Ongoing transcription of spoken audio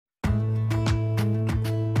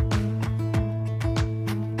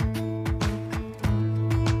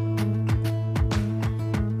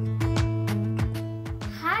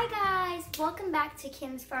back to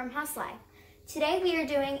Kim's Farmhouse Life. Today we are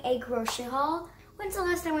doing a grocery haul. When's the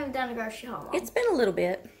last time we've done a grocery haul, Mom? It's been a little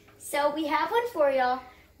bit. So we have one for y'all.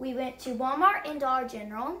 We went to Walmart and Dollar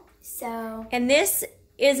General. And this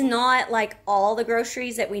is not like all the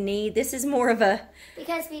groceries that we need. This is more of a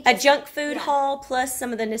junk food haul plus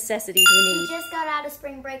some of the necessities we need. We just got out of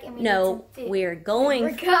spring break and we need some food. We're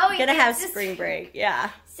gonna have spring break. Yeah.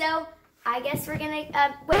 So I guess we're gonna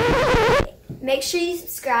wait. Make sure you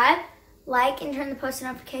subscribe, like, and turn the post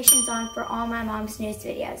notifications on for all my mom's newest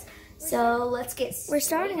videos. So let's get started. We're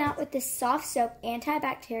starting out with this soft soap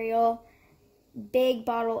antibacterial big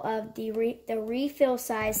bottle of the refill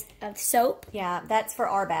size of soap. Yeah, that's for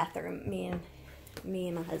our bathroom, me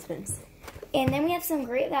and my husband's. And then we have some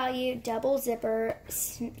Great Value double zipper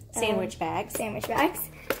sandwich bags.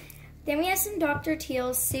 Then we have some Dr.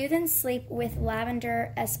 Teal's Soothe and Sleep with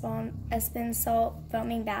Lavender Epsom Salt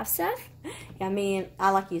Foaming Bath Stuff. Yeah, I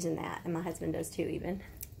like using that, and my husband does too, even.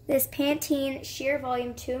 This Pantene Sheer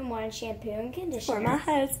Volume 2-in-1 shampoo and conditioner. For my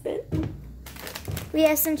husband. We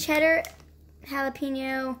have some cheddar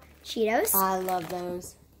jalapeno Cheetos. I love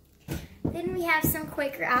those. Then we have some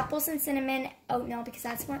Quaker apples and cinnamon oatmeal because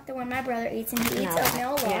that's the one my brother eats, and he eats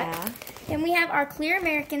oatmeal a lot. Yeah. Then we have our Clear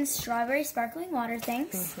American strawberry sparkling water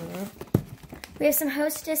things. We have some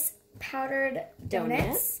Hostess powdered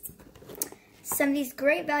donuts. Some of these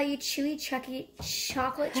Great Value chewy chucky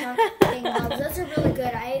chocolate chunk thing bobs. Those are really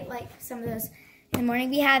good. I like some of those in the morning.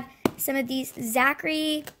 We have some of these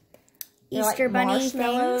Zachary Easter bunny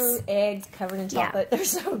marshmallow things. Eggs covered in chocolate. Yeah. They're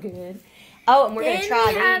so good. Oh, and we're going to try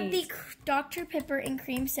these. Then we have the Dr. Pepper and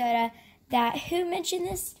cream soda who mentioned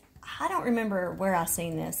this? I don't remember where I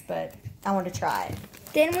seen this, but I want to try it.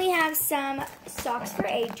 Then we have some socks for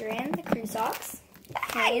Adrian, the crew socks.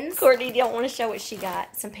 Hanes. Courtney, you don't want to show what she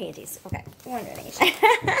got. Some panties. Okay. One donation.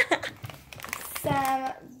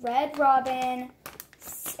 Some Red Robin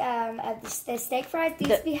the steak fries.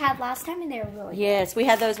 These we had last time, and they were really good. Yes, we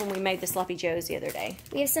had those when we made the Sloppy Joes the other day.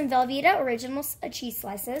 We have some Velveeta original cheese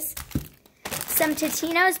slices. Some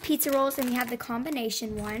Totino's pizza rolls, and we have the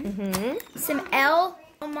combination one. Some El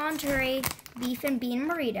Monterey beef and bean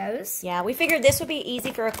burritos. Yeah, we figured this would be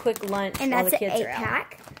easy for a quick lunch while the kids are out. And that's an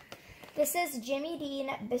 8-pack. This is Jimmy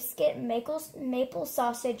Dean biscuit maple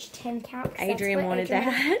sausage 10-count. Adrian wanted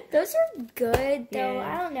that. Those are good, though.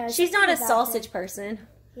 Yeah. I don't know. She's not a sausage person.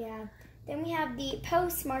 Yeah. Then we have the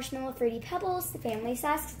Post Marshmallow Fruity Pebbles, the family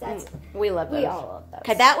size. We love those. We all love those.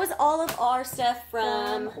 Okay, that was all of our stuff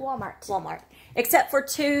from Walmart. Except for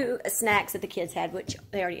 2 snacks that the kids had, which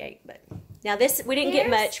they already ate. But now this, we didn't get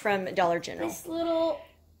much from Dollar General. This little...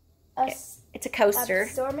 It's a coaster.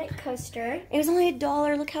 Assortment coaster. It was only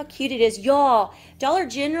 $1. Look how cute it is. Y'all, Dollar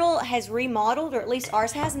General has remodeled, or at least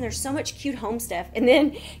ours has, and there's so much cute home stuff. And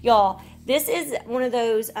then, y'all, this is one of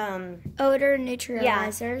those... odor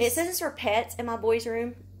neutralizers. Yeah, it says it's for pets in my boys'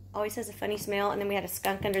 room. Always has a funny smell. And then we had a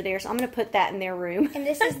skunk under there, so I'm going to put that in their room. And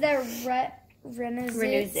this is the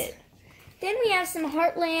Renews It. Then we have some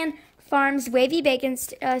Heartland Farms wavy bacon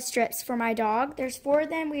strips for my dog. There's 4 of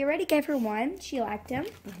them. We already gave her 1. She liked them.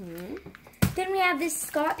 Then we have this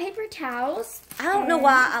Scott paper towels. I don't know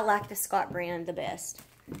why I like the Scott brand the best.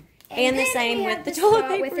 And the same with the toilet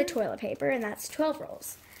paper. With the toilet paper, and that's 12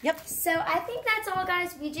 rolls. Yep. So I think that's all,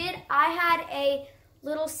 guys. I had a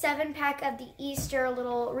little 7-pack of the Easter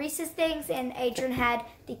little Reese's things, and Adrian had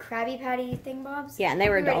the Krabby Patty thingbobs. Yeah, and they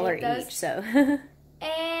were $1 each, so.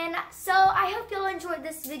 And so I hope y'all enjoyed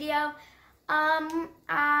this video.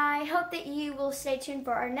 I hope that you will stay tuned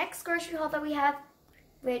for our next grocery haul that we have,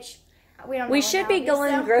 which we don't know. We should be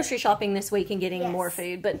going grocery shopping this week and getting more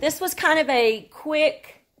food, but this was kind of a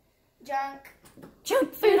quick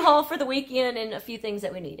junk food haul for the weekend and a few things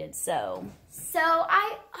that we needed. So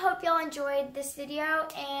I hope y'all enjoyed this video,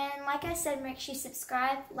 and like I said, make sure you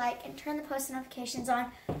subscribe, like, and turn the post notifications on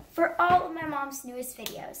for all of my mom's newest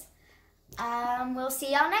videos. We'll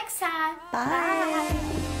see y'all next time.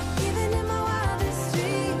 Bye.